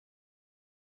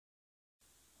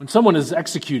When someone is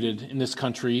executed in this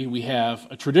country, we have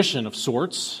a tradition of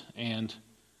sorts, and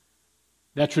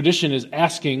that tradition is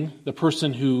asking the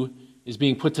person who is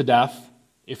being put to death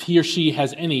if he or she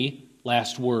has any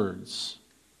last words.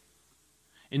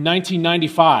 In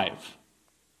 1995,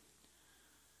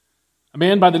 a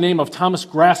man by the name of Thomas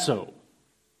Grasso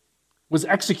was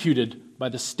executed by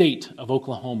the state of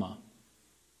Oklahoma.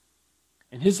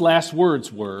 And his last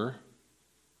words were,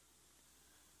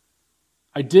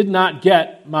 "I did not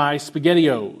get my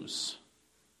SpaghettiOs.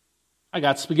 I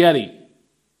got spaghetti.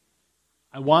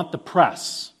 I want the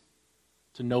press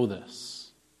to know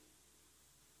this."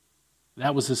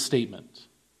 That was his statement.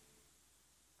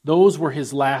 Those were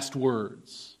his last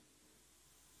words.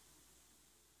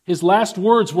 His last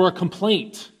words were a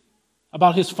complaint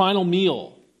about his final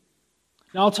meal.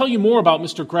 Now, I'll tell you more about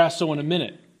Mr. Grasso in a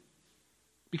minute,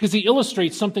 because he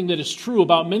illustrates something that is true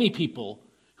about many people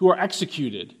who are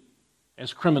executed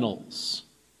as criminals.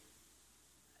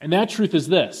 And that truth is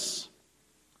this: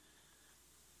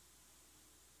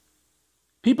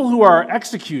 people who are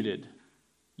executed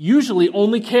usually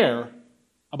only care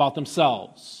about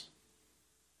themselves.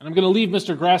 And I'm going to leave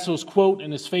Mr. Grasso's quote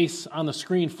and his face on the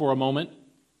screen for a moment,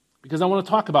 because I want to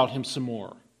talk about him some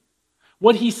more.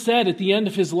 What he said at the end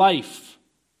of his life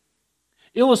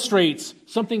illustrates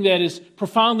something that is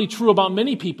profoundly true about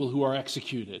many people who are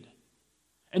executed.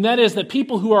 And that is that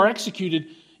people who are executed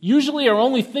usually are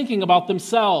only thinking about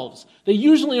themselves. They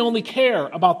usually only care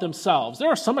about themselves. There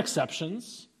are some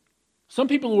exceptions. Some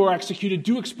people who are executed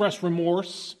do express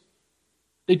remorse.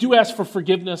 They do ask for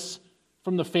forgiveness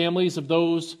from the families of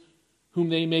those whom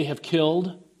they may have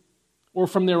killed, or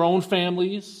from their own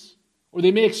families, or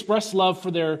they may express love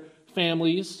for their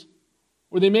families,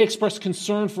 or they may express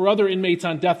concern for other inmates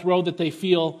on death row that they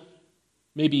feel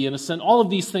may be innocent. All of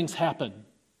these things happen.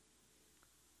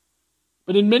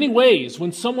 But in many ways,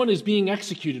 when someone is being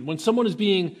executed, when someone is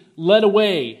being led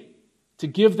away to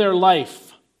give their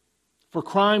life for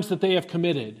crimes that they have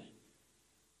committed,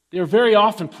 they are very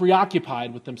often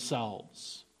preoccupied with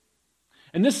themselves.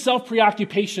 And this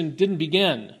self-preoccupation didn't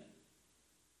begin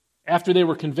after they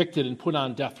were convicted and put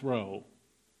on death row.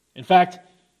 In fact,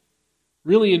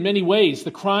 really in many ways,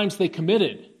 the crimes they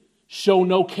committed show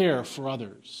no care for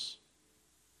others.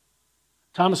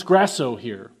 Thomas Grasso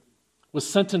here was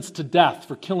sentenced to death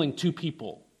for killing 2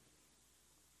 people.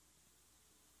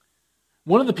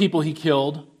 One of the people he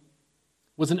killed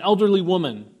was an elderly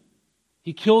woman.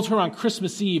 He killed her on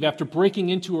Christmas Eve after breaking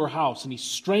into her house, and he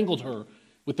strangled her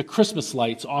with the Christmas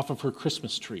lights off of her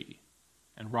Christmas tree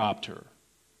and robbed her.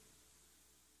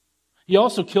 He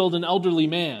also killed an elderly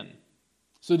man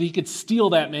so that he could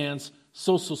steal that man's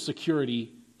Social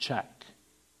Security check.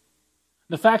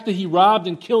 The fact that he robbed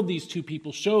and killed these 2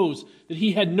 people shows that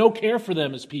he had no care for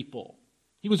them as people.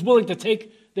 He was willing to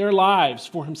take their lives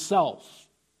for himself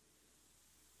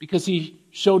because he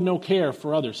showed no care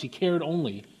for others. He cared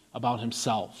only about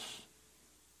himself.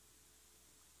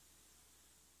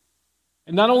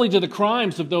 And not only do the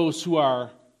crimes of those who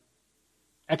are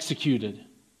executed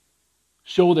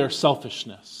show their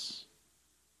selfishness,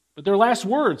 but their last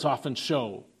words often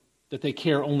show that they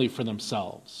care only for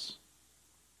themselves.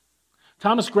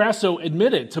 Thomas Grasso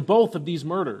admitted to both of these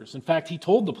murders. In fact, he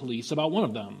told the police about one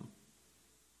of them.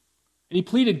 And he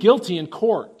pleaded guilty in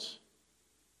court.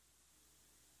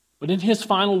 But in his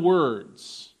final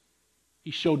words, he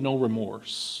showed no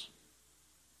remorse.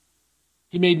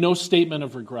 He made no statement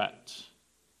of regret.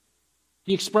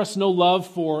 He expressed no love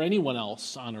for anyone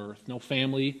else on earth, no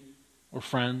family or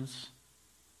friends.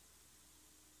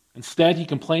 Instead, he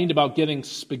complained about getting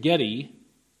spaghetti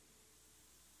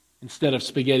instead of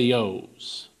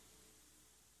SpaghettiOs.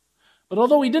 But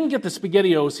although he didn't get the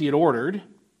SpaghettiOs he had ordered,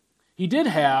 he did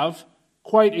have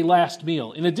quite a last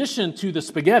meal. In addition to the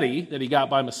spaghetti that he got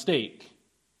by mistake,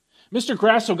 Mr.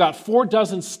 Grasso got 4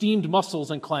 dozen steamed mussels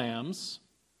and clams,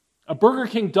 a Burger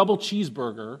King double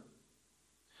cheeseburger,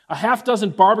 a half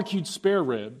dozen barbecued spare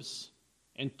ribs,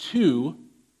 and 2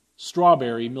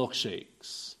 strawberry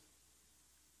milkshakes.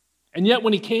 And yet,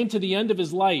 when he came to the end of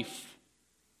his life,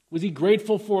 was he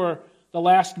grateful for the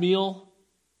last meal,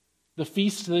 the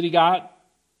feast that he got?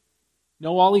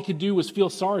 No, all he could do was feel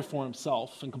sorry for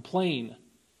himself and complain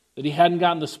that he hadn't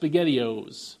gotten the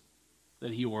SpaghettiOs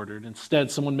that he ordered. Instead,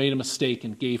 someone made a mistake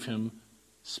and gave him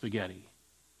spaghetti.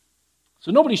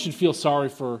 So nobody should feel sorry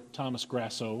for Thomas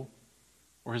Grasso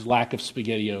or his lack of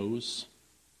SpaghettiOs.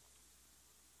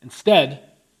 Instead,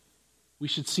 we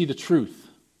should see the truth,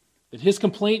 that his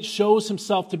complaint shows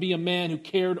himself to be a man who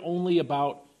cared only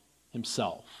about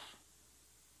himself.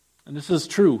 And this is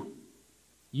true,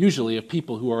 usually, of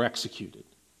people who are executed.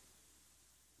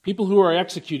 People who are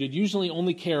executed usually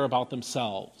only care about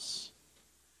themselves.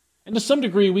 And to some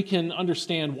degree, we can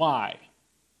understand why.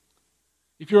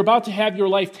 If you're about to have your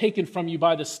life taken from you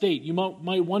by the state, you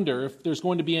might wonder if there's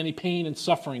going to be any pain and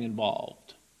suffering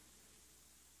involved.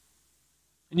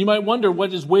 And you might wonder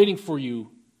what is waiting for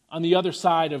you on the other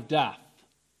side of death.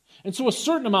 And so a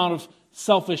certain amount of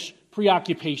selfish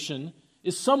preoccupation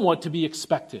is somewhat to be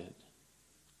expected.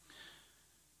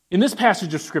 In this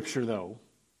passage of Scripture, though,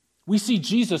 we see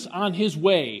Jesus on his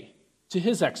way to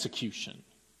his execution.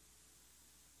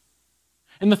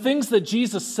 And the things that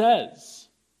Jesus says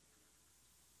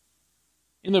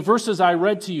in the verses I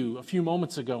read to you a few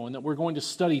moments ago and that we're going to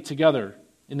study together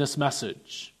in this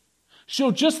message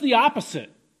show just the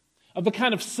opposite of the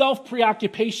kind of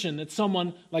self-preoccupation that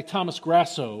someone like Thomas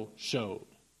Grasso showed.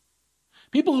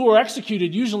 People who are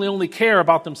executed usually only care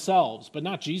about themselves, but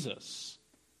not Jesus.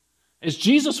 As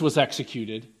Jesus was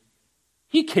executed,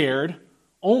 he cared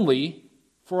only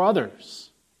for others,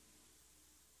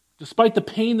 despite the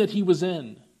pain that he was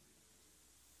in,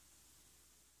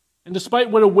 and despite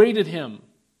what awaited him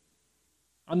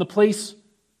on the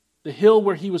hill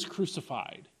where he was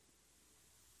crucified.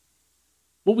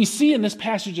 What we see in this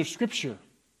passage of Scripture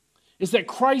is that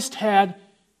Christ had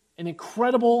an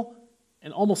incredible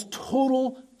and almost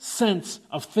total sense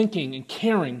of thinking and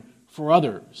caring for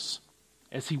others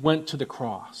as he went to the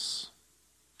cross.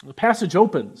 The passage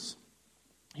opens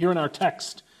here in our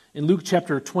text in Luke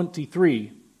chapter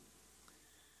 23.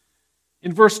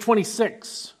 In verse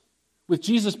 26, with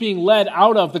Jesus being led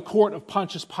out of the court of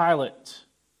Pontius Pilate.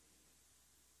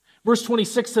 Verse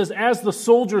 26 says, as the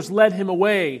soldiers led him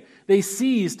away, they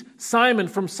seized Simon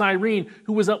from Cyrene,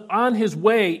 who was on his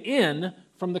way in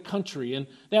from the country. And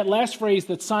that last phrase,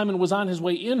 that Simon was on his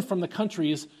way in from the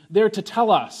country, is there to tell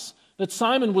us that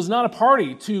Simon was not a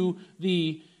party to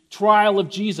the trial of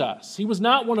Jesus. He was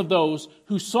not one of those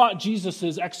who sought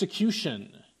Jesus'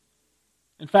 execution.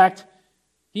 In fact,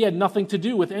 he had nothing to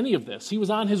do with any of this. He was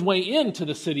on his way into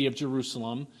the city of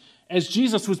Jerusalem as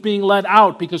Jesus was being led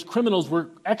out because criminals were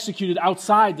executed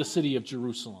outside the city of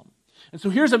Jerusalem. And so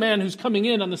here's a man who's coming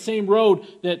in on the same road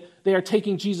that they are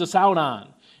taking Jesus out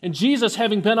on. And Jesus,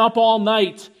 having been up all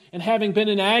night and having been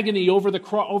in agony over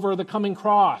the coming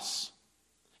cross,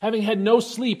 having had no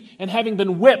sleep and having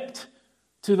been whipped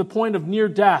to the point of near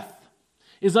death,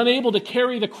 is unable to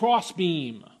carry the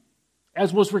crossbeam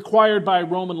as was required by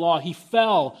Roman law. He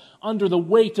fell under the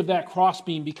weight of that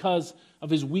crossbeam because of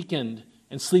his weakened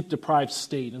and sleep-deprived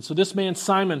state. And so this man,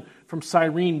 Simon from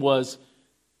Cyrene, was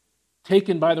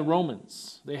taken by the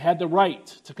Romans. They had the right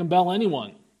to compel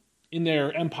anyone in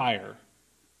their empire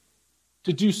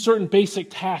to do certain basic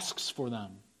tasks for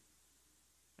them.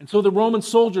 And so the Roman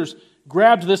soldiers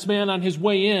grabbed this man on his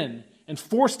way in and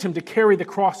forced him to carry the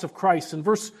cross of Christ. And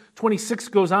verse 26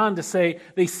 goes on to say,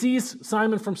 they seized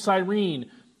Simon from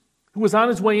Cyrene, who was on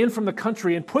his way in from the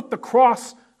country, and put the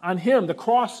cross on him, the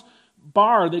cross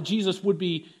bar that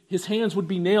his hands would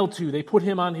be nailed to. They put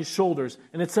him on his shoulders.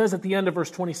 And it says at the end of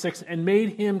verse 26, and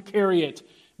made him carry it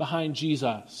behind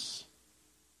Jesus.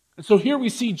 And so here we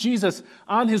see Jesus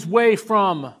on his way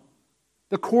from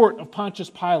the court of Pontius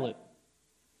Pilate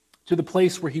to the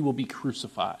place where he will be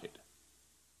crucified.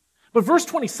 But verse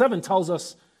 27 tells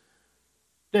us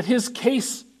that his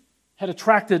case had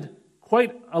attracted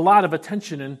quite a lot of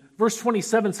attention. And verse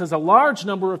 27 says a large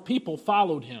number of people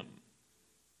followed him.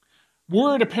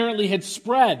 Word apparently had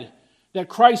spread that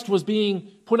Christ was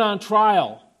being put on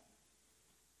trial.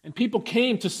 And people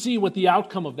came to see what the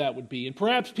outcome of that would be. And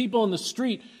perhaps people in the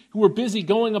street who were busy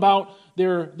going about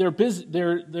their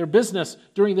business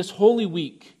during this Holy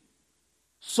Week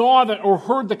saw that or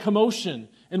heard the commotion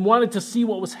and wanted to see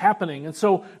what was happening. And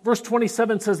so verse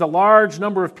 27 says a large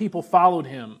number of people followed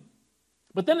him.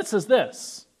 But then it says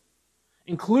this,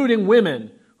 including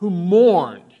women who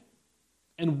mourned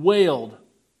and wailed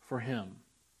for him.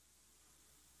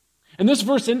 And this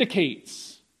verse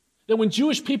indicates that when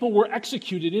Jewish people were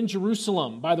executed in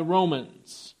Jerusalem by the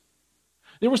Romans,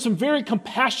 there were some very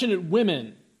compassionate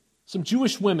women, some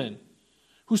Jewish women,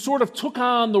 who sort of took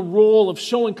on the role of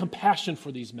showing compassion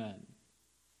for these men.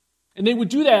 And they would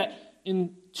do that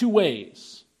in two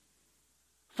ways.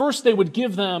 First, they would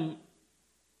give them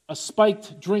a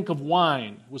spiked drink of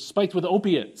wine. It was spiked with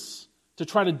opiates to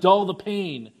try to dull the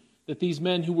pain that these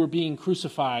men who were being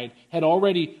crucified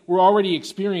were already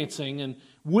experiencing and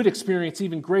would experience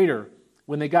even greater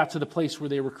when they got to the place where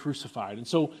they were crucified. And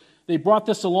so they brought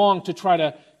this along to try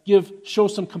to show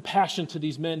some compassion to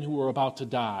these men who were about to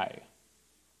die.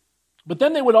 But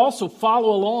then they would also follow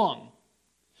along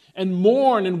and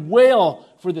mourn and wail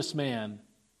for this man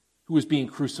who was being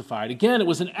crucified. Again, it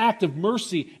was an act of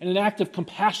mercy and an act of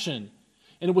compassion.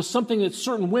 And it was something that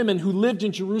certain women who lived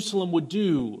in Jerusalem would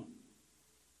do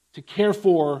to care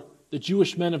for the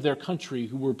Jewish men of their country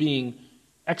who were being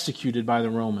executed by the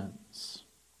Romans.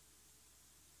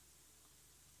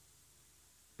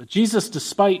 But Jesus,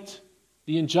 despite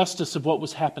the injustice of what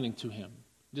was happening to him,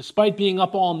 despite being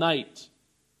up all night,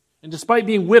 and despite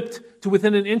being whipped to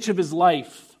within an inch of his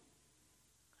life,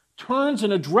 turns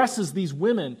and addresses these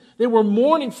women. They were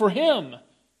mourning for him,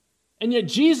 and yet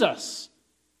Jesus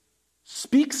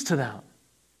speaks to them.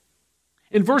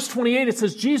 In verse 28, it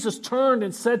says, Jesus turned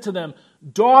and said to them,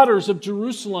 daughters of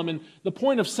Jerusalem. And the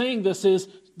point of saying this is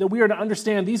that we are to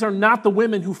understand these are not the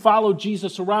women who followed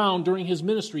Jesus around during his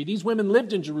ministry. These women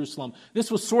lived in Jerusalem.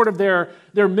 This was sort of their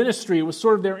ministry. It was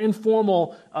sort of their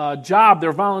informal job,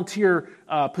 their volunteer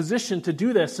position to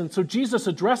do this. And so Jesus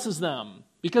addresses them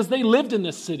because they lived in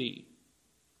this city.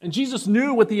 And Jesus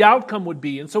knew what the outcome would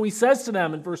be. And so he says to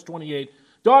them in verse 28,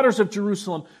 daughters of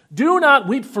Jerusalem, do not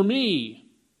weep for me.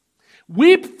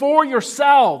 Weep for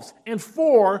yourselves and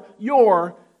for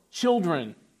your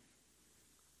children.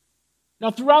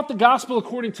 Now, throughout the gospel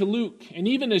according to Luke, and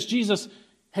even as Jesus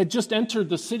had just entered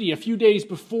the city a few days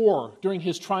before during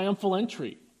his triumphal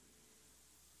entry,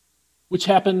 which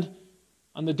happened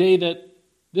on the day that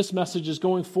this message is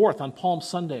going forth on Palm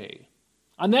Sunday.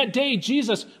 On that day,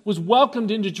 Jesus was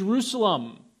welcomed into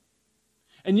Jerusalem.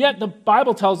 And yet the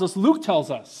Bible tells us, Luke tells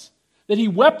us, that he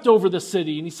wept over the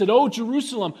city. And he said, oh,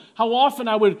 Jerusalem, how often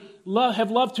I would have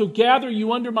loved to gather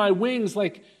you under my wings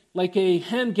like a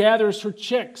hen gathers her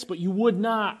chicks, but you would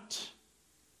not.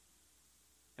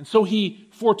 And so he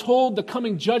foretold the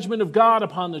coming judgment of God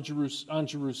upon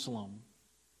Jerusalem.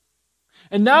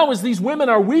 And now as these women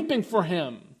are weeping for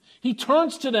him, he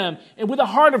turns to them and with a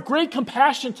heart of great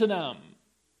compassion to them,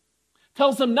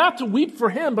 tells them not to weep for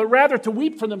him, but rather to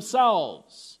weep for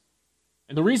themselves.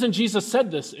 And the reason Jesus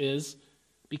said this is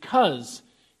because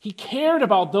he cared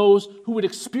about those who would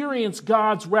experience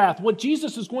God's wrath. What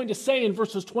Jesus is going to say in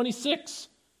verses 26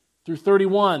 through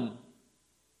 31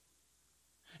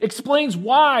 explains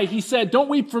why he said, don't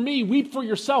weep for me, weep for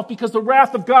yourself, because the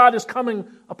wrath of God is coming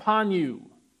upon you.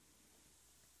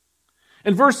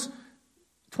 And verse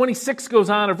 26 goes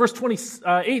on, or verse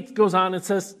 28 goes on and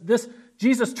says this,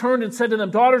 Jesus turned and said to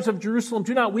them, daughters of Jerusalem,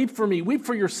 do not weep for me. Weep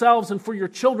for yourselves and for your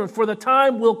children, for the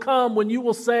time will come when you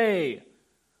will say,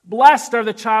 blessed are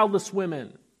the childless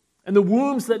women, and the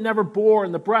wombs that never bore,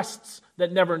 and the breasts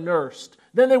that never nursed.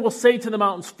 Then they will say to the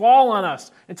mountains, fall on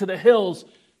us, and to the hills,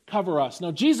 cover us.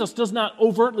 Now, Jesus does not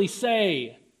overtly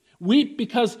say, weep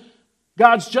because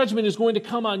God's judgment is going to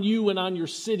come on you and on your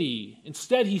city.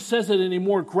 Instead, he says it in a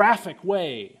more graphic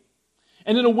way.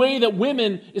 And in a way that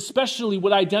women especially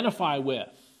would identify with.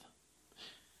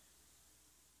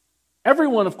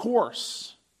 Everyone, of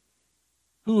course,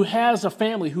 who has a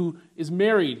family, who is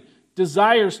married,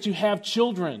 desires to have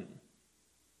children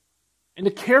and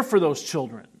to care for those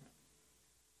children.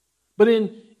 But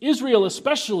in Israel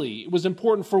especially, it was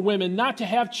important for women not to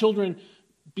have children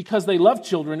because they loved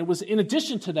children. It was in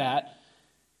addition to that,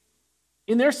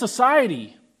 in their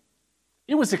society,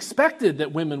 it was expected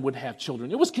that women would have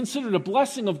children. It was considered a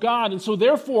blessing of God, and so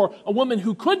therefore a woman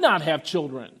who could not have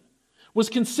children was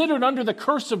considered under the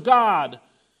curse of God.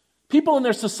 People in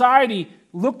their society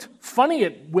looked funny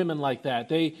at women like that.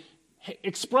 They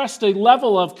expressed a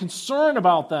level of concern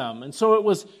about them, and so it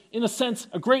was, in a sense,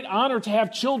 a great honor to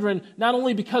have children, not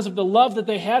only because of the love that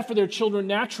they had for their children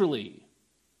naturally,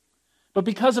 but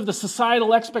because of the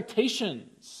societal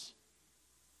expectations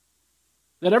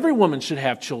that every woman should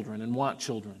have children and want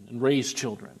children and raise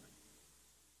children.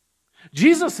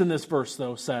 Jesus in this verse,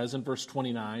 though, says in verse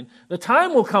 29, the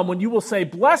time will come when you will say,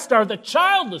 blessed are the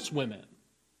childless women,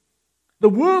 the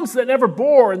wombs that never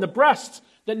bore and the breasts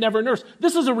that never nursed.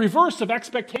 This is a reverse of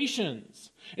expectations.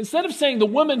 Instead of saying the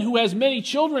woman who has many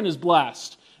children is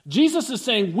blessed, Jesus is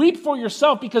saying, weep for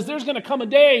yourself because there's going to come a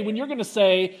day when you're going to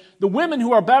say, the women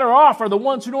who are better off are the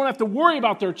ones who don't have to worry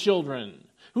about their children,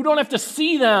 who don't have to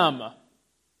see them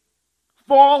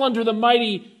fall under the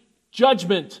mighty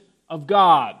judgment of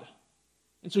God.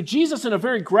 And so Jesus, in a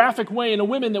very graphic way, in a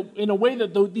way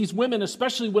that these women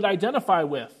especially would identify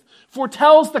with,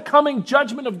 foretells the coming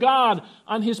judgment of God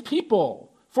on his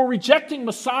people for rejecting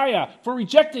Messiah, for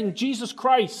rejecting Jesus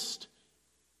Christ,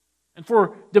 and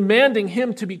for demanding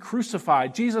him to be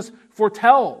crucified. Jesus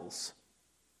foretells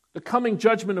the coming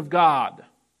judgment of God.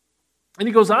 And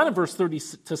he goes on in verse 30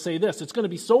 to say this, it's going to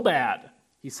be so bad,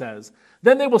 he says,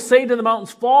 then they will say to the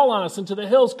mountains, fall on us, and to the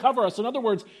hills, cover us. In other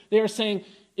words, they are saying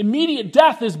immediate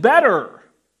death is better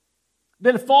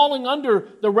than falling under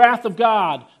the wrath of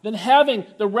God, than having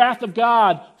the wrath of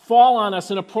God fall on us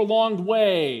in a prolonged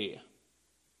way.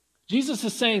 Jesus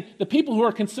is saying the people who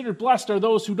are considered blessed are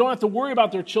those who don't have to worry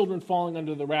about their children falling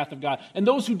under the wrath of God, and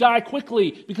those who die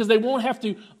quickly because they won't have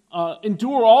to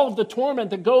endure all of the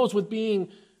torment that goes with being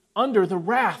under the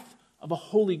wrath of a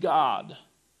holy God.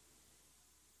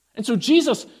 And so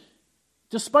Jesus,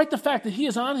 despite the fact that he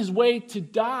is on his way to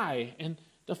die and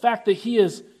the fact that he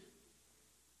is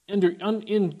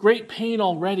in great pain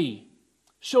already,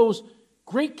 shows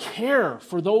great care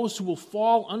for those who will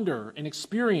fall under and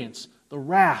experience the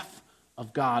wrath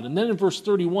of God. And then in verse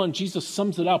 31, Jesus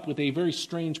sums it up with a very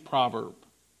strange proverb.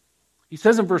 He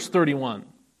says in verse 31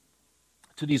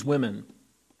 to these women,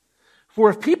 "For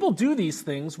if people do these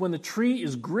things when the tree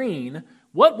is green,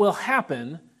 what will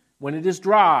happen when it is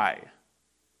dry?"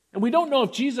 And we don't know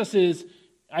if Jesus is,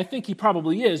 I think he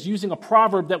probably is, using a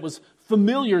proverb that was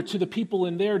familiar to the people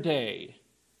in their day.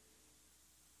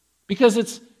 Because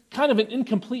it's kind of an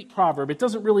incomplete proverb. It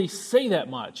doesn't really say that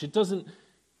much. It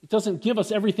doesn't give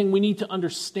us everything we need to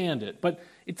understand it. But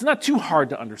it's not too hard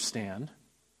to understand.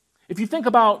 If you think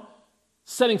about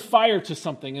setting fire to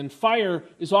something, and fire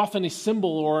is often a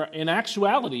symbol or an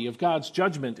actuality of God's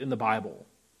judgment in the Bible.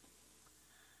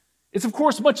 It's, of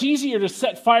course, much easier to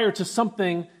set fire to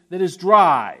something that is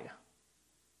dry.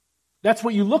 That's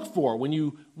what you look for when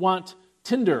you want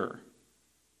tinder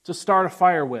to start a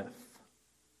fire with.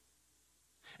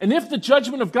 And if the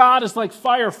judgment of God is like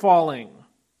fire falling,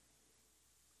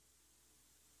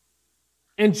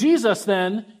 and Jesus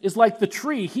then is like the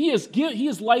tree, he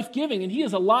is life-giving and he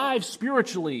is alive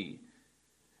spiritually.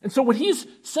 And so what he's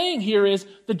saying here is,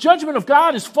 the judgment of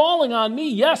God is falling on me.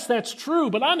 Yes, that's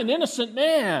true, but I'm an innocent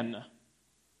man.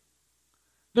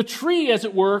 The tree, as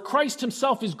it were, Christ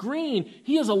himself, is green.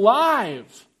 He is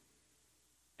alive.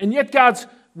 And yet God's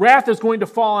wrath is going to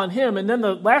fall on him. And then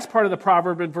the last part of the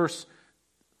proverb in verse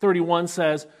 31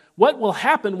 says, what will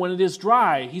happen when it is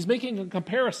dry? He's making a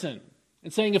comparison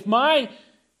and saying, if my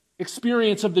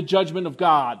experience of the judgment of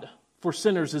God for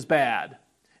sinners is bad,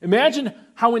 imagine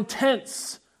how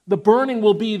intense the burning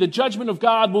will be, the judgment of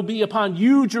God will be upon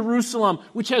you, Jerusalem,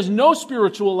 which has no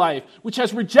spiritual life, which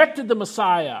has rejected the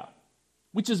Messiah,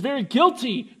 which is very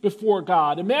guilty before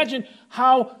God. Imagine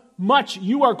how much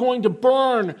you are going to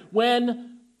burn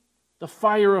when the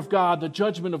fire of God, the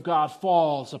judgment of God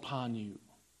falls upon you.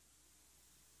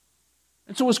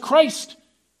 And so as Christ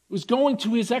was going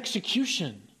to his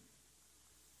execution,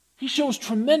 he shows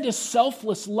tremendous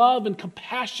selfless love and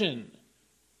compassion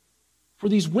for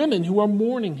these women who are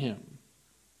mourning him.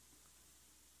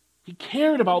 He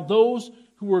cared about those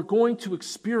who were going to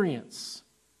experience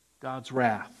God's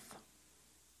wrath.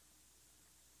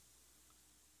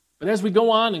 But as we go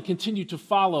on and continue to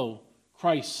follow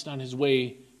Christ on his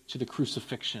way to the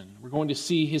crucifixion, we're going to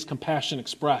see his compassion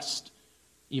expressed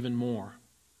even more.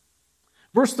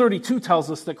 Verse 32 tells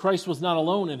us that Christ was not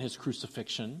alone in his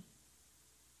crucifixion.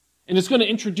 And it's going to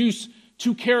introduce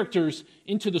two characters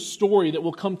into the story that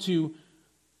we'll come to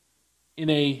in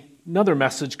another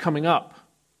message coming up.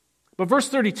 But verse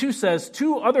 32 says,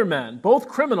 2 other men, both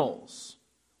criminals,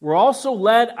 were also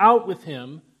led out with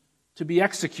him to be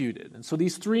executed. And so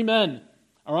these 3 men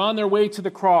are on their way to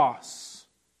the cross,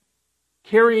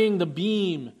 carrying the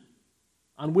beam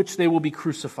on which they will be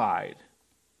crucified.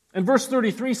 And verse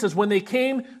 33 says, when they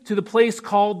came to the place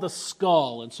called the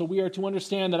Skull, and so we are to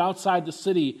understand that outside the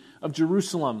city of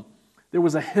Jerusalem, there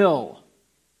was a hill.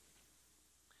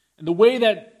 And the way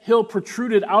that hill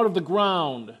protruded out of the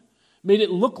ground made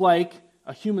it look like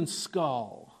a human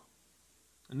skull.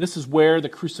 And this is where the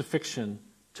crucifixion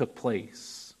took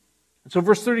place. And so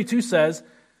verse 32 says,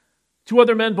 2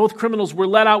 other men, both criminals, were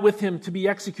led out with him to be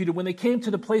executed. When they came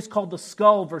to the place called the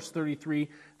Skull, verse 33,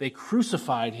 they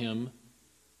crucified him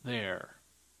there.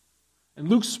 And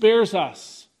Luke spares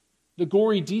us the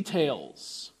gory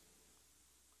details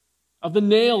of the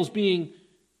nails being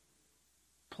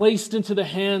placed into the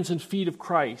hands and feet of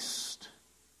Christ.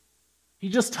 He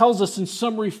just tells us in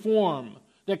summary form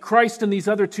that Christ and these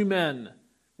other 2 men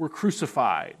were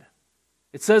crucified.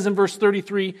 It says in verse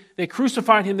 33, they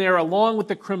crucified him there along with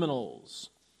the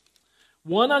criminals,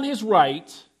 one on his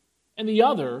right and the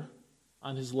other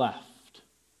on his left.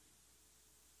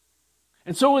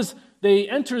 And so as they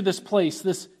enter this place,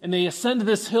 and they ascend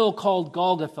this hill called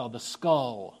Golgotha, the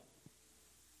Skull,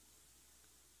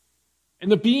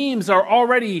 and the beams are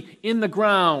already in the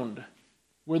ground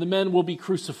where the men will be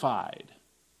crucified.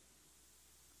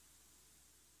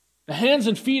 The hands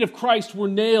and feet of Christ were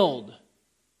nailed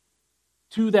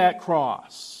to that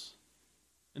cross,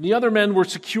 and the other men were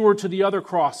secured to the other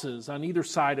crosses on either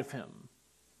side of him.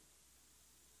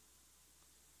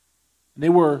 And they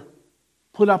were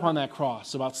put up on that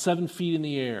cross about 7 feet in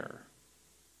the air.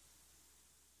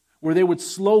 where they would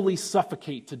slowly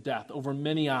suffocate to death over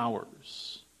many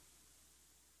hours.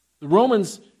 The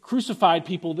Romans crucified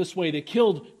people this way. They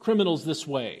killed criminals this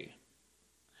way.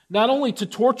 Not only to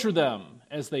torture them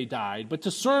as they died, but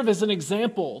to serve as an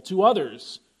example to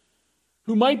others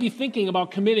who might be thinking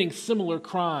about committing similar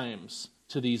crimes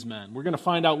to these men. We're going to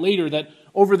find out later that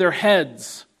over their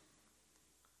heads,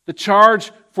 the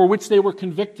charge for which they were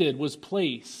convicted was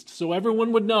placed, so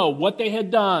everyone would know what they had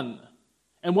done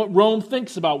and what Rome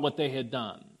thinks about what they had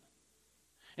done.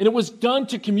 And it was done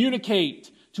to communicate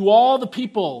to all the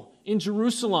people in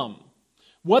Jerusalem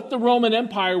what the Roman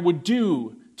Empire would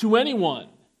do to anyone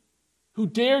who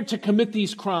dared to commit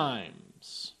these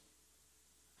crimes.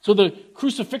 So the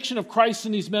crucifixion of Christ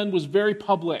and these men was very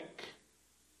public,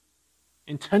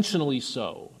 intentionally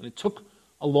so. And it took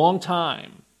a long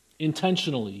time,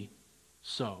 intentionally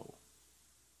so.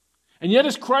 And yet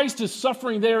as Christ is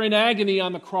suffering there in agony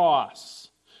on the cross,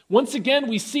 once again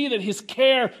we see that his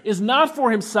care is not for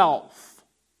himself,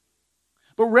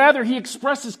 but rather he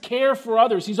expresses care for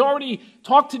others. He's already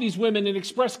talked to these women and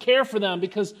expressed care for them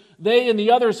because they and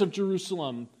the others of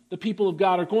Jerusalem, the people of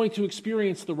God, are going to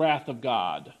experience the wrath of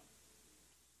God.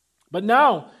 But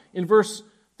now, in verse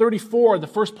 34, the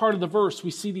first part of the verse,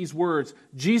 we see these words.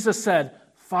 Jesus said,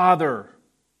 "Father,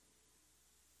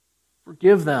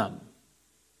 forgive them,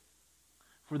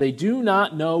 for they do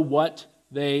not know what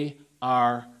they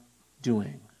are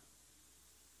doing."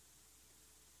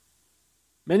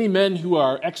 Many men who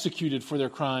are executed for their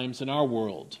crimes in our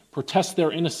world protest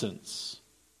their innocence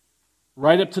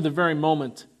right up to the very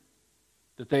moment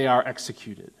that they are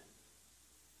executed.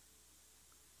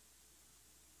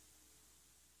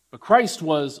 But Christ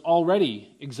was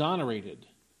already exonerated.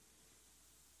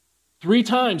 3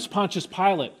 times Pontius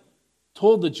Pilate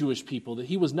told the Jewish people that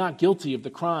he was not guilty of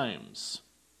the crimes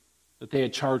that they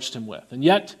had charged him with. And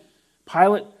yet,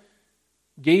 Pilate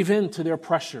gave in to their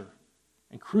pressure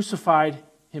and crucified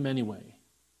him anyway.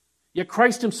 Yet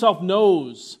Christ himself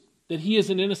knows that he is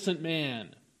an innocent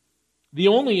man, the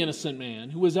only innocent man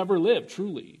who has ever lived,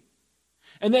 truly,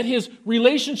 and that his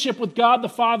relationship with God the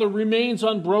Father remains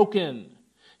unbroken.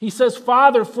 He says,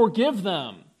 "Father, forgive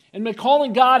them." And by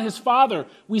calling God his Father,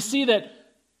 we see that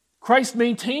Christ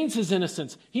maintains his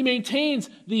innocence. He maintains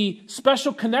the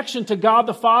special connection to God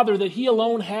the Father that he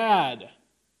alone had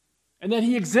and that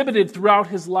he exhibited throughout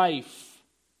his life.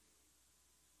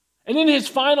 And in his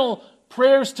final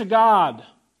prayers to God,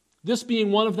 this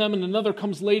being one of them and another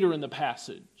comes later in the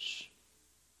passage,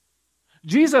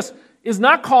 Jesus is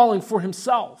not calling for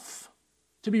himself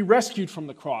to be rescued from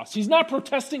the cross. He's not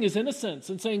protesting his innocence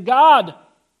and saying, "God,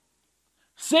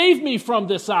 save me from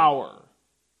this hour.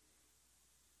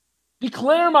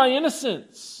 Declare my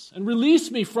innocence and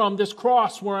release me from this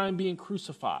cross where I'm being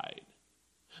crucified."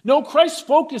 No, Christ's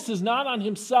focus is not on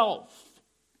himself.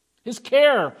 His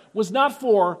care was not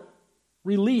for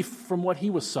relief from what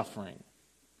he was suffering.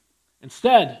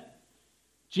 Instead,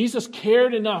 Jesus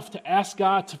cared enough to ask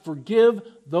God to forgive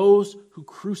those who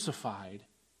crucified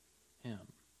him.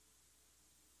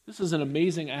 This is an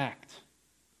amazing act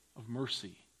of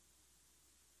mercy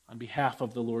on behalf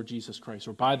of the Lord Jesus Christ,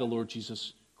 or by the Lord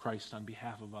Jesus Christ on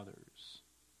behalf of others.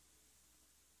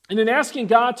 And in asking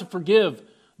God to forgive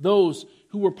those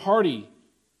who were party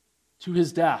to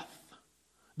his death,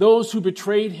 those who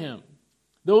betrayed him,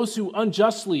 those who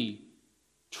unjustly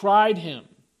tried him,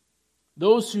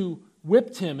 those who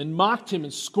whipped him and mocked him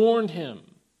and scorned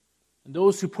him, and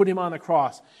those who put him on the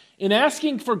cross, in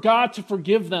asking for God to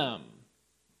forgive them,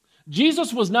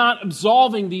 Jesus was not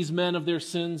absolving these men of their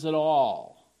sins at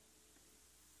all.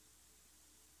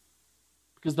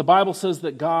 Because the Bible says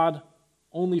that God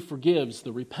only forgives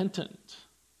the repentant.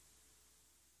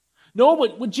 No,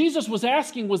 what Jesus was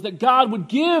asking was that God would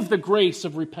give the grace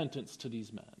of repentance to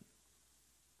these men.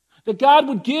 That God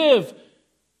would give,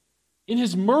 in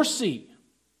his mercy,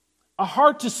 a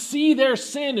heart to see their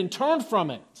sin and turn from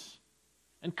it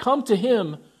and come to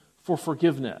him for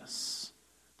forgiveness.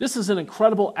 This is an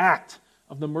incredible act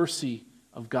of the mercy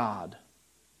of God.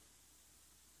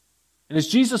 And as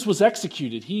Jesus was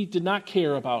executed, he did not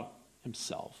care about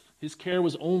himself. His care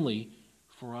was only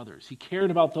for others. He cared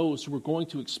about those who were going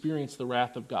to experience the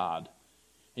wrath of God.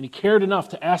 And he cared enough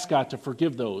to ask God to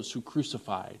forgive those who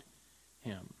crucified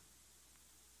him.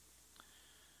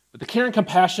 But the care and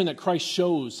compassion that Christ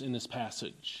shows in this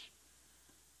passage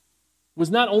was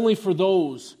not only for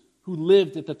those who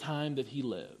lived at the time that he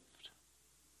lived.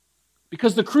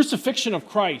 Because the crucifixion of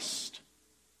Christ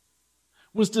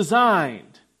was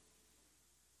designed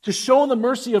to show the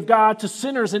mercy of God to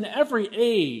sinners in every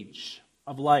age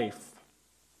of life.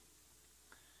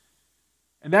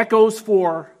 And that goes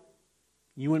for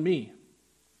you and me.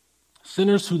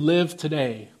 sinners who live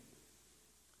today.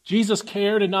 Jesus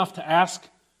cared enough to ask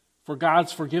for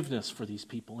God's forgiveness for these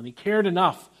people, and he cared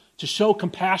enough to show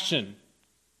compassion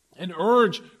and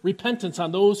urge repentance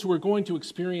on those who are going to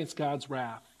experience God's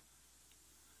wrath.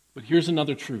 But here's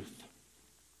another truth.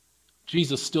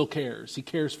 Jesus still cares. He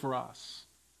cares for us.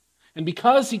 And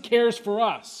because he cares for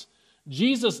us,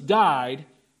 Jesus died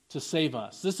to save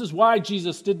us. This is why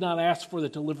Jesus did not ask for the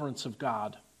deliverance of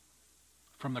God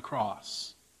from the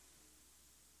cross.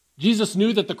 Jesus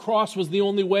knew that the cross was the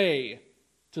only way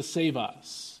to save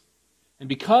us. And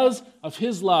because of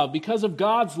his love, because of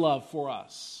God's love for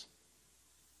us,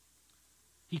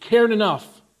 he cared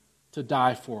enough to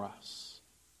die for us.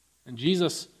 And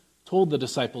Jesus told the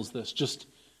disciples this just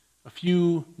a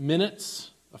few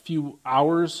minutes, a few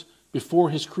hours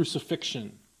before his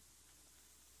crucifixion,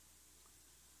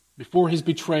 before his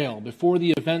betrayal, before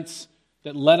the events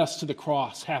that led us to the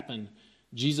cross happened.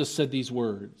 Jesus said these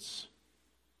words.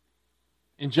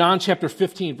 In John chapter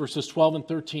 15, verses 12 and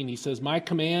 13, he says, "My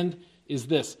command is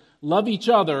this, love each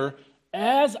other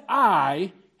as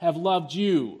I have loved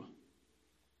you."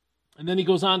 And then he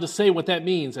goes on to say what that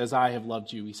means, as I have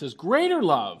loved you. He says, "Greater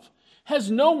love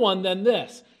has no one than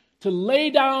this, to lay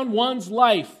down one's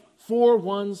life for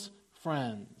one's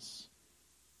friends."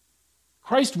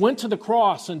 Christ went to the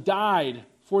cross and died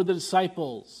for the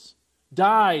disciples,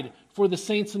 died for the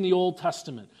saints in the Old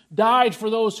Testament, died for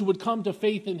those who would come to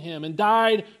faith in him, and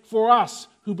died for us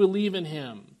who believe in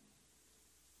him,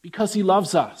 because he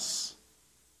loves us.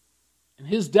 And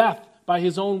his death, by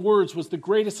his own words, was the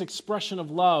greatest expression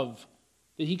of love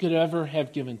that he could ever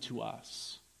have given to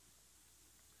us.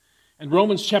 And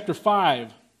Romans chapter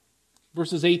 5,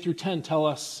 verses 8 through 10 tell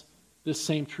us this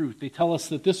same truth. They tell us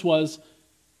that this was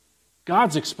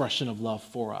God's expression of love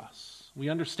for us. We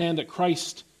understand that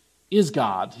Christ is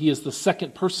God. He is the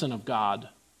second person of God.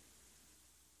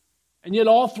 And yet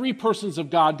all three persons of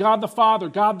God, God the Father,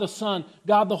 God the Son,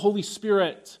 God the Holy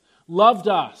Spirit, loved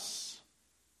us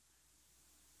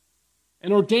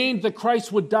and ordained that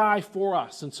Christ would die for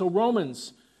us. And so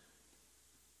Romans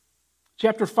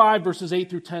chapter 5, verses 8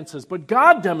 through 10 says, "But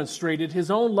God demonstrated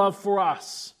his own love for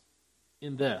us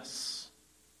in this: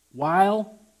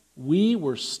 while we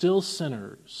were still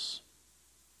sinners,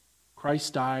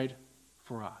 Christ died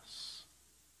for us.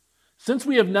 Since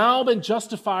we have now been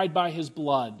justified by his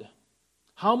blood,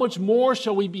 how much more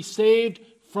shall we be saved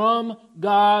from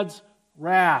God's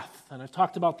wrath?" And I've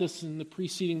talked about this in the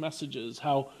preceding messages,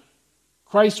 how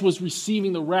Christ was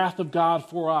receiving the wrath of God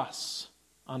for us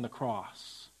on the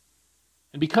cross.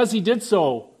 And because he did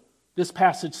so, this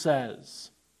passage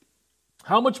says,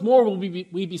 how much more will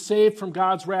we be saved from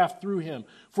God's wrath through him?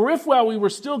 For if while we were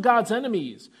still God's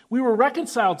enemies, we were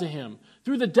reconciled to him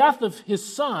through the death of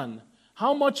his Son,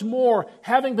 how much more,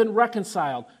 having been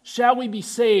reconciled, shall we be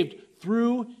saved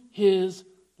through his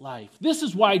life? This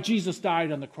is why Jesus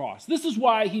died on the cross. This is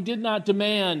why he did not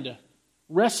demand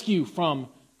rescue from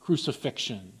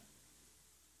crucifixion.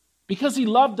 Because he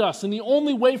loved us, and the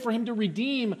only way for him to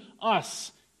redeem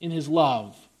us in his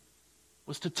love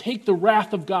was to take the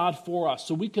wrath of God for us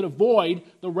so we could avoid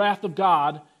the wrath of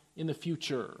God in the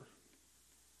future.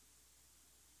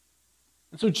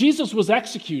 And so Jesus was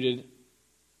executed,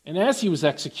 and as he was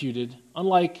executed,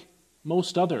 unlike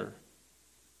most other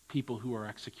people who are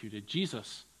executed,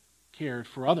 Jesus cared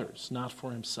for others, not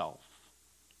for himself.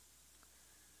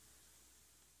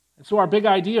 And so our big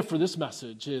idea for this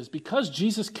message is, because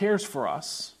Jesus cares for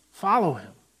us, follow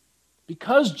him.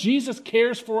 Because Jesus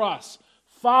cares for us,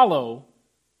 follow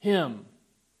him.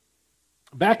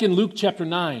 Back in Luke chapter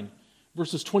 9,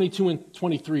 verses 22 and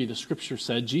 23, the scripture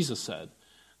said, Jesus said,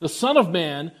 "The Son of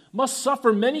Man must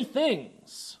suffer many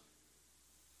things,"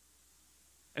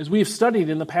 as we have studied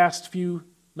in the past few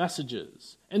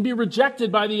messages, "and be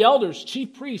rejected by the elders,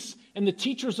 chief priests, and the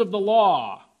teachers of the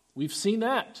law." We've seen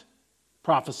that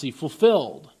prophecy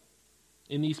fulfilled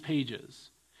in these pages.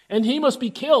 "And he must be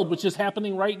killed," which is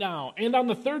happening right now, "and on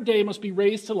the third day must be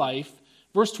raised to life."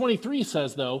 Verse 23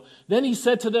 says, though, "Then he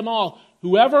said to them all,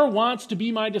 whoever wants to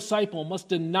be my disciple must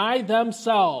deny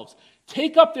themselves,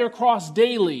 take up their cross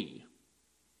daily,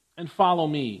 and follow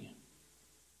me."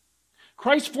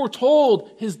 Christ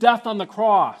foretold his death on the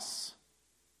cross.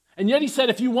 And yet he said,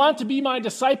 if you want to be my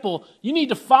disciple, you need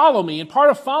to follow me. And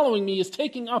part of following me is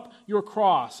taking up your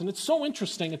cross. And it's so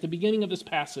interesting at the beginning of this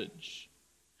passage.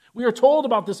 We are told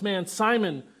about this man,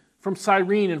 Simon from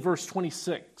Cyrene, in verse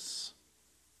 26,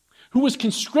 who was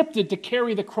conscripted to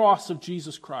carry the cross of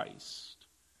Jesus Christ.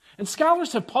 And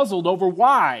scholars have puzzled over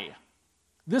why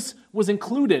this was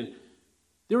included.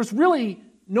 There was really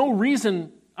no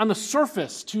reason on the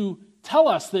surface to tell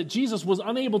us that Jesus was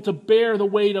unable to bear the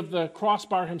weight of the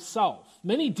crossbar himself.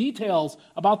 Many details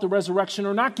about the resurrection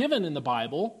are not given in the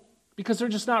Bible because they're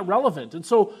just not relevant. And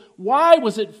so why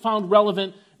was it found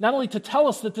relevant not only to tell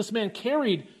us that this man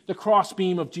carried the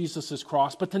crossbeam of Jesus'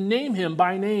 cross, but to name him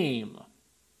by name?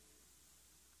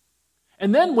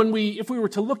 And then if we were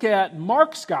to look at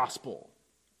Mark's gospel,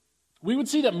 we would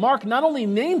see that Mark not only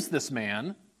names this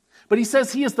man, but he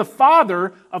says he is the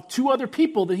father of two other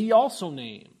people that he also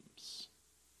names.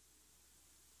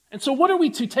 And so what are we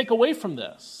to take away from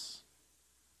this?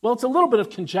 Well, it's a little bit of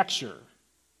conjecture.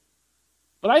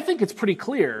 But I think it's pretty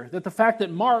clear that the fact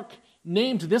that Mark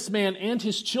named this man and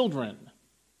his children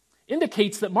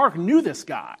indicates that Mark knew this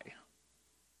guy,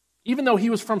 even though he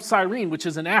was from Cyrene, which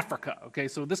is in Africa. Okay,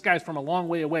 so this guy's from a long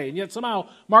way away. And yet somehow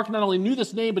Mark not only knew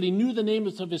this name, but he knew the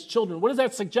names of his children. What does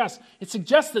that suggest? It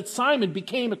suggests that Simon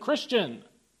became a Christian.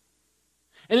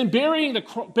 And in bearing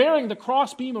the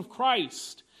crossbeam of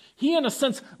Christ, he in a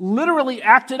sense literally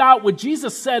acted out what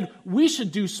Jesus said we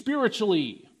should do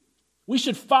spiritually. We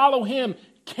should follow him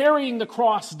carrying the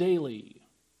cross daily.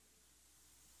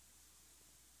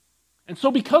 And so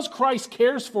because Christ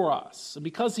cares for us, and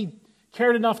because he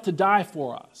cared enough to die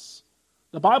for us,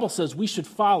 the Bible says we should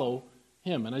follow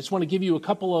him. And I just want to give you a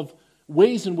couple of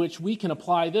ways in which we can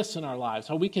apply this in our lives,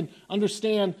 how we can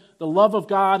understand the love of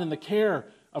God and the care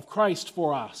of Christ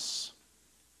for us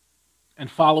and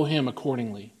follow him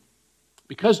accordingly.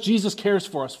 Because Jesus cares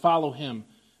for us, follow him.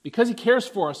 Because he cares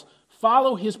for us,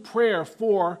 follow his prayer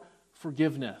for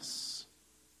forgiveness.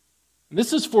 And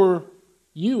this is for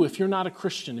you if you're not a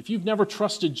Christian, if you've never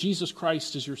trusted Jesus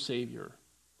Christ as your Savior.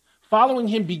 Following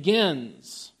him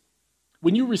begins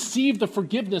when you receive the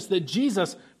forgiveness that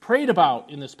Jesus prayed about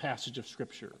in this passage of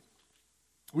Scripture.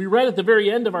 We read at the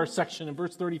very end of our section in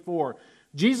verse 34,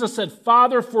 Jesus said,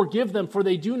 "Father, forgive them, for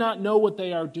they do not know what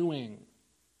they are doing."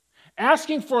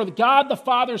 Asking for God the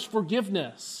Father's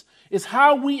forgiveness is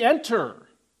how we enter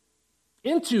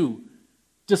into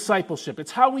discipleship.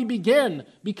 It's how we begin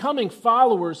becoming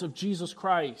followers of Jesus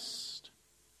Christ.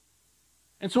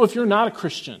 And so if you're not a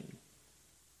Christian,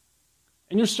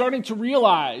 and you're starting to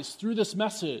realize through this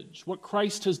message what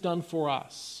Christ has done for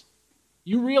us,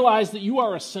 you realize that you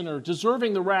are a sinner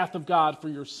deserving the wrath of God for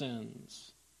your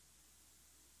sins.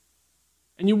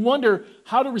 And you wonder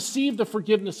how to receive the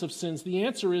forgiveness of sins. The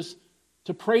answer is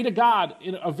to pray to God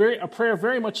in a prayer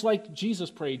very much like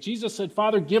Jesus prayed. Jesus said,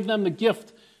 "Father, give them the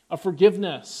gift of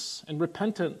forgiveness and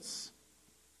repentance."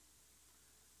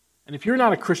 And if you're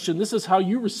not a Christian, this is how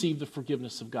you receive the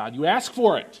forgiveness of God. You ask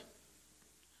for it.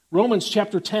 Romans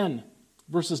chapter 10,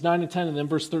 verses 9 and 10, and then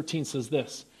verse 13 says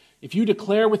this, "If you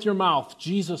declare with your mouth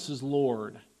Jesus is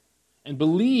Lord, and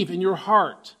believe in your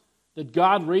heart that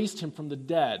God raised him from the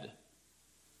dead,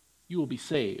 you will be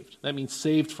saved." That means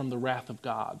saved from the wrath of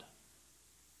God.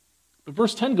 But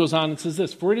verse 10 goes on and says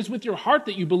this, "For it is with your heart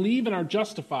that you believe and are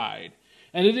justified,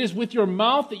 and it is with your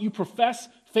mouth that you profess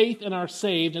faith and are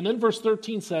saved." And then verse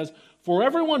 13 says, "For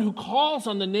everyone who calls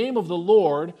on the name of the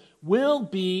Lord will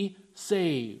be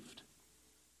saved."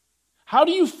 How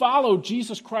do you follow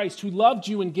Jesus Christ who loved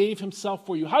you and gave himself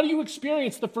for you? How do you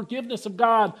experience the forgiveness of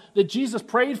God that Jesus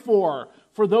prayed for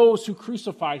those who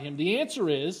crucified him? The answer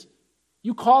is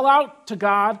you call out to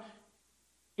God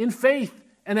in faith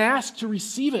and ask to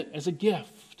receive it as a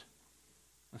gift.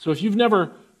 And so if you've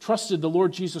never trusted the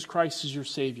Lord Jesus Christ as your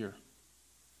Savior,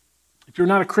 if you're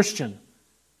not a Christian,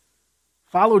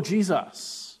 follow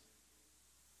Jesus.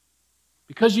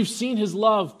 Because you've seen his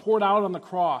love poured out on the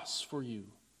cross for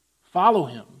you, follow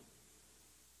him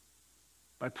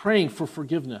by praying for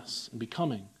forgiveness and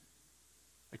becoming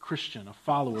a Christian, a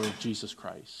follower of Jesus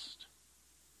Christ.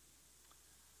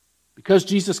 Because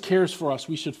Jesus cares for us,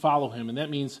 we should follow him, and that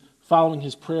means following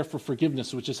his prayer for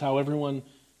forgiveness, which is how everyone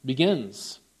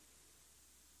begins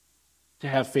to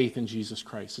have faith in Jesus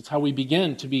Christ. It's how we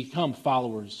begin to become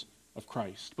followers of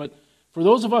Christ. But for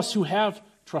those of us who have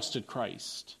trusted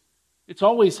Christ, it's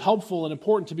always helpful and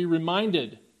important to be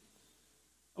reminded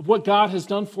of what God has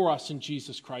done for us in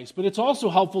Jesus Christ. But it's also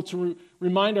helpful to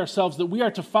remind ourselves that we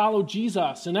are to follow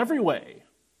Jesus in every way.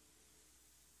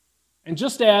 And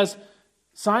just as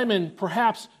Simon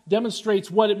perhaps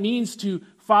demonstrates what it means to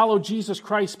follow Jesus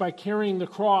Christ by carrying the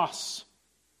cross,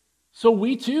 so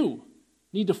we too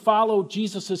need to follow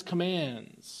Jesus'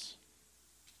 commands.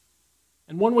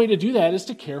 And one way to do that is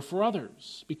to care for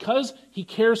others. Because he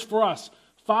cares for us,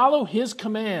 follow his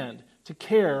command to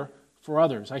care for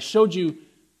others. I showed you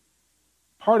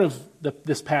part of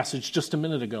this passage just a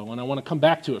minute ago, and I want to come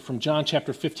back to it from John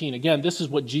chapter 15. Again, this is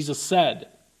what Jesus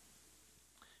said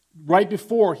right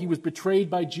before he was betrayed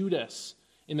by Judas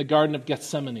in the Garden of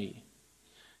Gethsemane.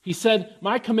 He said,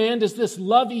 my command is this,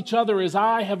 love each other as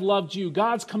I have loved you.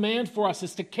 God's command for us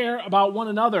is to care about one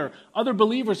another, other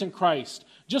believers in Christ,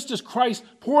 just as Christ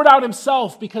poured out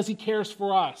himself because he cares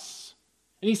for us.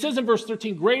 And he says in verse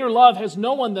 13, greater love has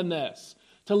no one than this,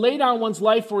 to lay down one's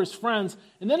life for his friends.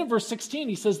 And then in verse 16,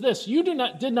 he says this, you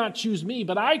did not choose me,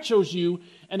 but I chose you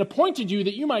and appointed you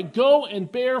that you might go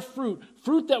and bear fruit,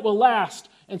 fruit that will last,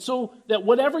 and so that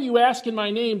whatever you ask in my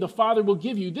name, the Father will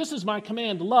give you. This is my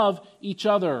command, love each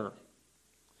other.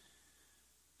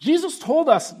 Jesus told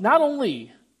us not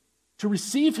only to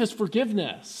receive his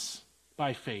forgiveness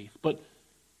by faith, but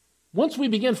once we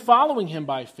begin following him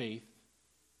by faith,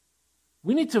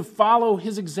 we need to follow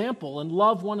his example and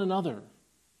love one another.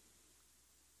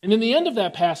 And in the end of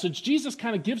that passage, Jesus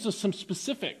kind of gives us some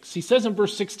specifics. He says in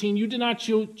verse 16, you did not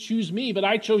choose me, but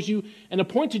I chose you and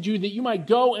appointed you that you might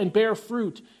go and bear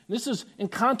fruit. And this is in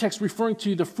context referring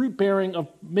to the fruit bearing of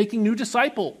making new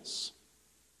disciples.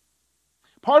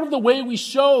 Part of the way we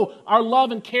show our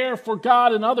love and care for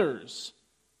God and others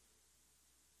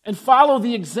and follow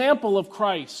the example of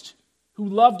Christ who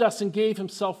loved us and gave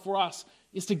himself for us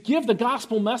is to give the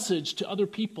gospel message to other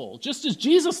people, just as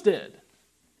Jesus did.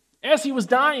 As he was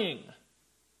dying,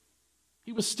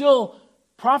 he was still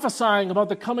prophesying about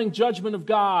the coming judgment of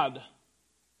God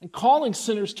and calling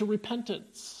sinners to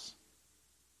repentance.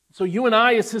 So you and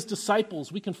I, as his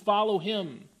disciples, we can follow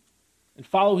him and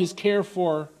follow his care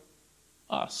for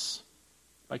us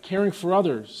by caring for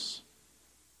others,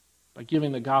 by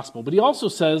giving the gospel. But he also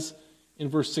says in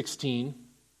verse 16,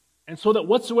 and so that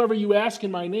whatsoever you ask in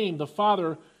my name, the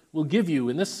Father will give you.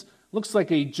 And this looks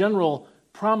like a general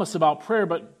promise about prayer,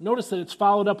 but notice that it's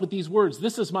followed up with these words.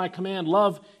 This is my command,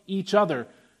 love each other.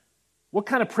 What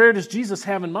kind of prayer does Jesus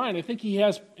have in mind? I think he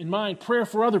has in mind prayer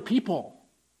for other people.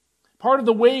 Part of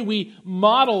the way we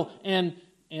model and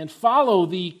follow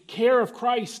the care of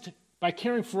Christ by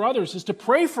caring for others is to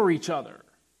pray for each other,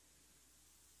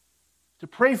 to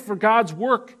pray for God's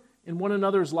work in one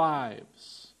another's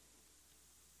lives.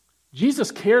 Jesus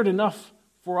cared enough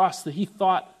for us that he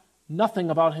thought nothing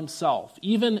about himself,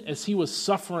 even as he was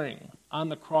suffering on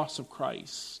the cross of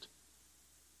Christ.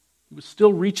 He was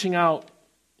still reaching out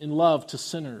in love to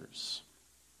sinners.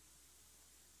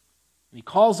 And he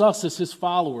calls us as his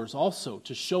followers also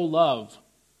to show love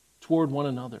toward one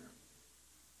another.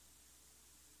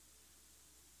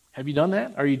 Have you done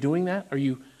that? Are you doing that? Are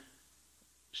you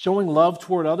showing love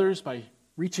toward others by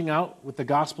reaching out with the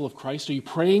gospel of Christ? Are you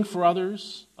praying for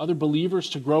others, other believers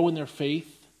to grow in their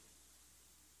faith,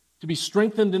 to be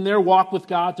strengthened in their walk with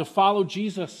God, to follow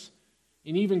Jesus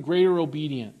in even greater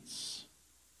obedience?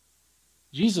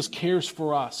 Jesus cares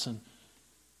for us, and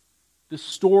this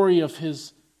story of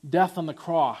his death on the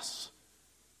cross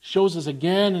shows us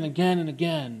again and again and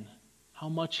again how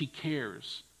much he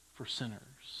cares for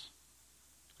sinners.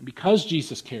 And because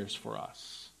Jesus cares for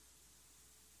us,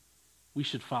 we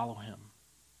should follow him.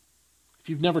 If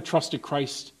you've never trusted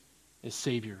Christ as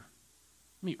Savior,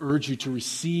 let me urge you to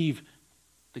receive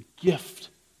the gift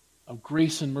of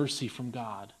grace and mercy from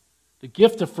God, the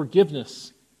gift of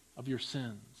forgiveness of your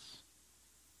sins.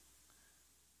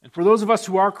 And for those of us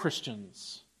who are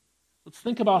Christians, let's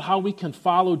think about how we can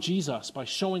follow Jesus by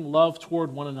showing love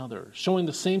toward one another, showing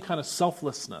the same kind of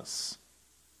selflessness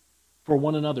for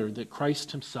one another that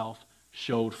Christ himself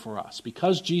showed for us.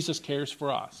 Because Jesus cares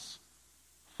for us,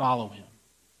 follow him.